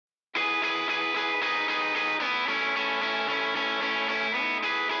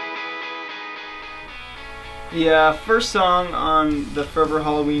The first song on the Forever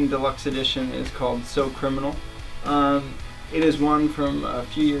Halloween Deluxe Edition is called So Criminal. It is one from a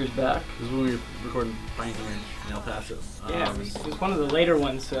few years back. This is when we were recording Bank in El Paso. Yeah, it was one of the later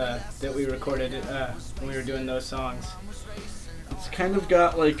ones that we recorded when we were doing those songs. It's kind of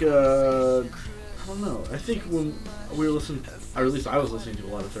got like I don't know. I think when we were listening, or at least I was listening to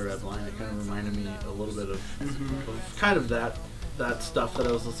a lot of Third Eye Blind, it kind of reminded me a little bit of kind of that stuff that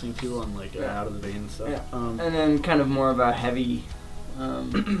I was listening to on like Out of the Vein and stuff. Yeah. And then kind of more of a heavy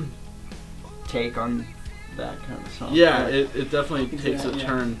take on that kind of song. Yeah, it definitely takes a yeah.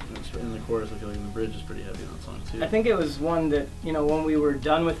 turn in the chorus. I feel like the bridge is pretty heavy on that song too. I think it was one that, when we were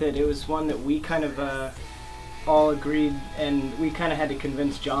done with it, it was one that we kind of all agreed, and we kind of had to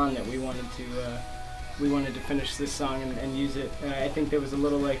convince John that we wanted to finish this song and use it. And I think there was a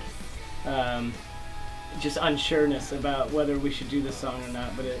little like just unsureness about whether we should do this song or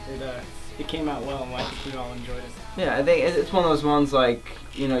not, but it came out well, and I think we all enjoyed it. Yeah, I think it's one of those ones like,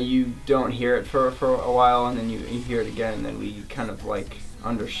 you don't hear it for a while, and then you hear it again, and then we kind of like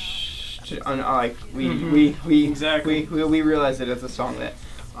Exactly. we realized that it's a song that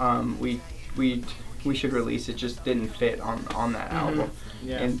we should release. It just didn't fit on that album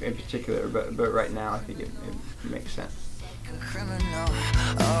in particular, but right now I think it makes sense. Criminal,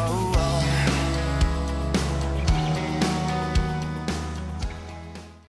 oh, oh.